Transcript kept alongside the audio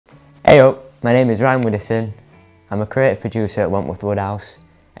Heyo, my name is Ryan Widdowson. I'm a creative producer at Wentworth Woodhouse,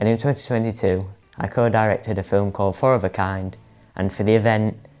 and in 2022 I co-directed a film called Four of a Kind, and for the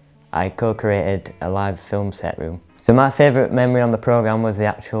event I co-created a live film set room. So my favourite memory on the programme was the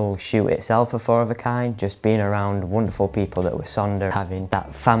actual shoot itself of Four of a Kind, just being around wonderful people that were sonder, having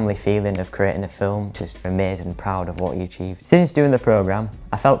that family feeling of creating a film, just amazed and proud of what you achieved. Since doing the programme,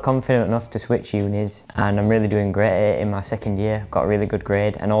 I felt confident enough to switch unis, and I'm really doing great at it in my second year. Got a really good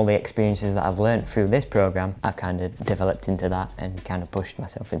grade, and all the experiences that I've learnt through this programme, I've kind of developed into that and kind of pushed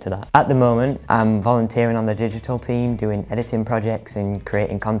myself into that. At the moment, I'm volunteering on the digital team, doing editing projects and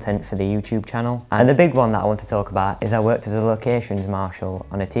creating content for the YouTube channel. And the big one that I want to talk about is I worked as a locations marshal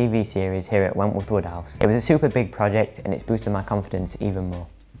on a TV series here at Wentworth Woodhouse. It was a super big project and it's boosted my confidence even more.